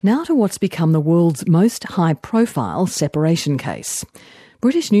Now to what's become the world's most high-profile separation case.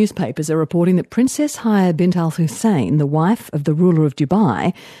 British newspapers are reporting that Princess Haya bint Al Hussein, the wife of the ruler of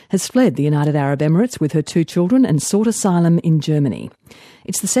Dubai, has fled the United Arab Emirates with her 2 children and sought asylum in Germany.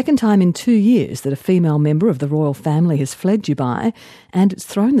 It's the second time in 2 years that a female member of the royal family has fled Dubai, and it's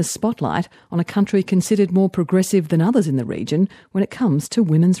thrown the spotlight on a country considered more progressive than others in the region when it comes to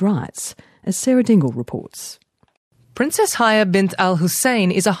women's rights, as Sarah Dingle reports. Princess Haya bint Al Hussein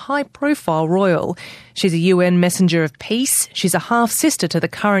is a high-profile royal. She's a UN messenger of peace, she's a half-sister to the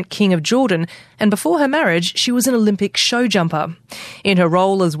current King of Jordan, and before her marriage, she was an Olympic show jumper. In her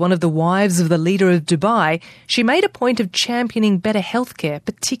role as one of the wives of the leader of Dubai, she made a point of championing better healthcare,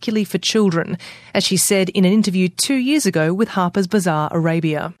 particularly for children, as she said in an interview 2 years ago with Harper's Bazaar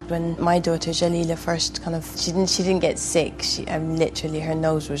Arabia. When my daughter Jalila first she didn't get sick, literally her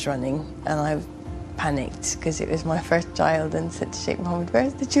nose was running, and I panicked because it was my first child and said to Sheikh Mohammed,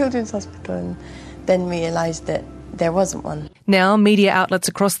 where's the children's hospital? And then realised that there wasn't one. Now, media outlets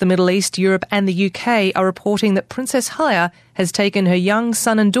across the Middle East, Europe and the UK are reporting that Princess Haya has taken her young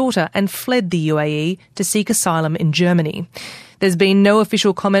son and daughter and fled the UAE to seek asylum in Germany. There's been no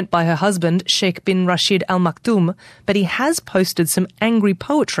official comment by her husband, Sheikh bin Rashid Al Maktoum, but he has posted some angry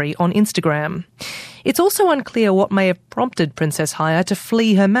poetry on Instagram. It's also unclear what may have prompted Princess Haya to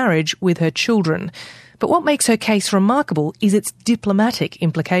flee her marriage with her children. But what makes her case remarkable is its diplomatic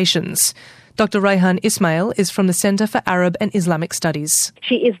implications. Dr. Rayhan Ismail is from the Centre for Arab and Islamic Studies.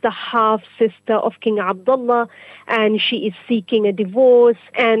 She is the half-sister of King Abdullah, and she is seeking a divorce,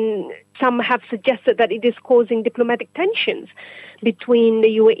 and some have suggested that it is causing diplomatic tensions between the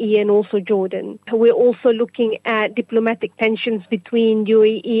UAE and also Jordan. We're also looking at diplomatic tensions between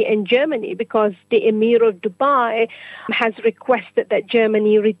UAE and Germany because the Emir of Dubai has requested that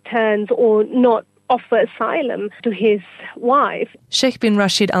Germany returns or not offer asylum to his wife. Sheikh bin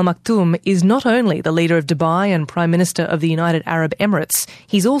Rashid Al Maktoum is not only the leader of Dubai and Prime Minister of the United Arab Emirates,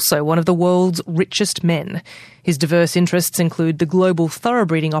 he's also one of the world's richest men. His diverse interests include the global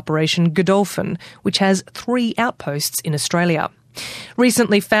thoroughbreeding operation Godolphin, which has 3 outposts in Australia.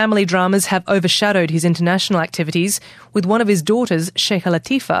 Recently, family dramas have overshadowed his international activities, with one of his daughters, Sheikha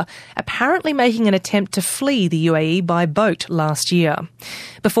Latifa, apparently making an attempt to flee the UAE by boat last year.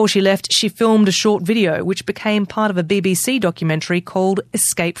 Before she left, she filmed a short video which became part of a BBC documentary called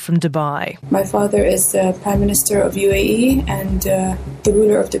Escape from Dubai. My father is the Prime Minister of UAE and the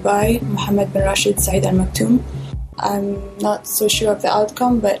ruler of Dubai, Mohammed bin Rashid Saeed Al Maktoum. I'm not so sure of the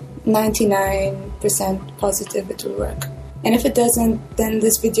outcome, but 99% positive it will work. And if it doesn't, then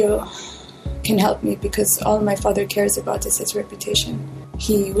this video can help me because all my father cares about is his reputation.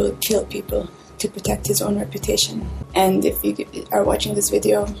 He will kill people to protect his own reputation. And if you are watching this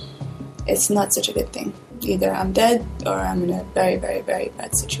video, it's not such a good thing. Either I'm dead or I'm in a very, very, very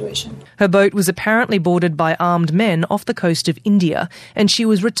bad situation. Her boat was apparently boarded by armed men off the coast of India, and she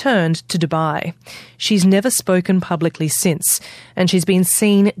was returned to Dubai. She's never spoken publicly since, and she's been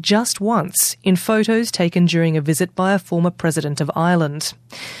seen just once in photos taken during a visit by a former president of Ireland.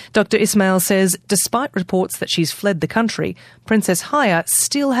 Dr. Ismail says despite reports that she's fled the country, Princess Haya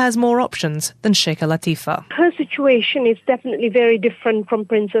still has more options than Sheikha Latifa. Her situation is definitely very different from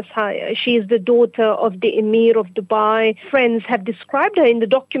Princess Haya. She is the daughter of the Emir of Dubai. Friends have described her in the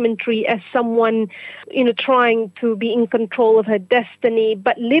documentary as someone, trying to be in control of her destiny,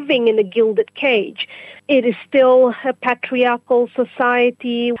 but living in a gilded cage. It is still a patriarchal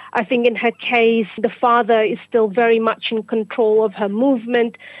society. I think in her case, the father is still very much in control of her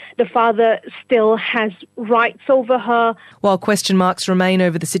movement. The father still has rights over her. While question marks remain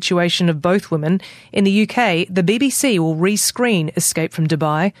over the situation of both women, in the UK, the BBC will re-screen Escape from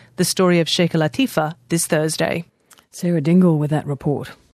Dubai, the story of Sheikha Latifa, this Thursday. Sarah Dingle with that report.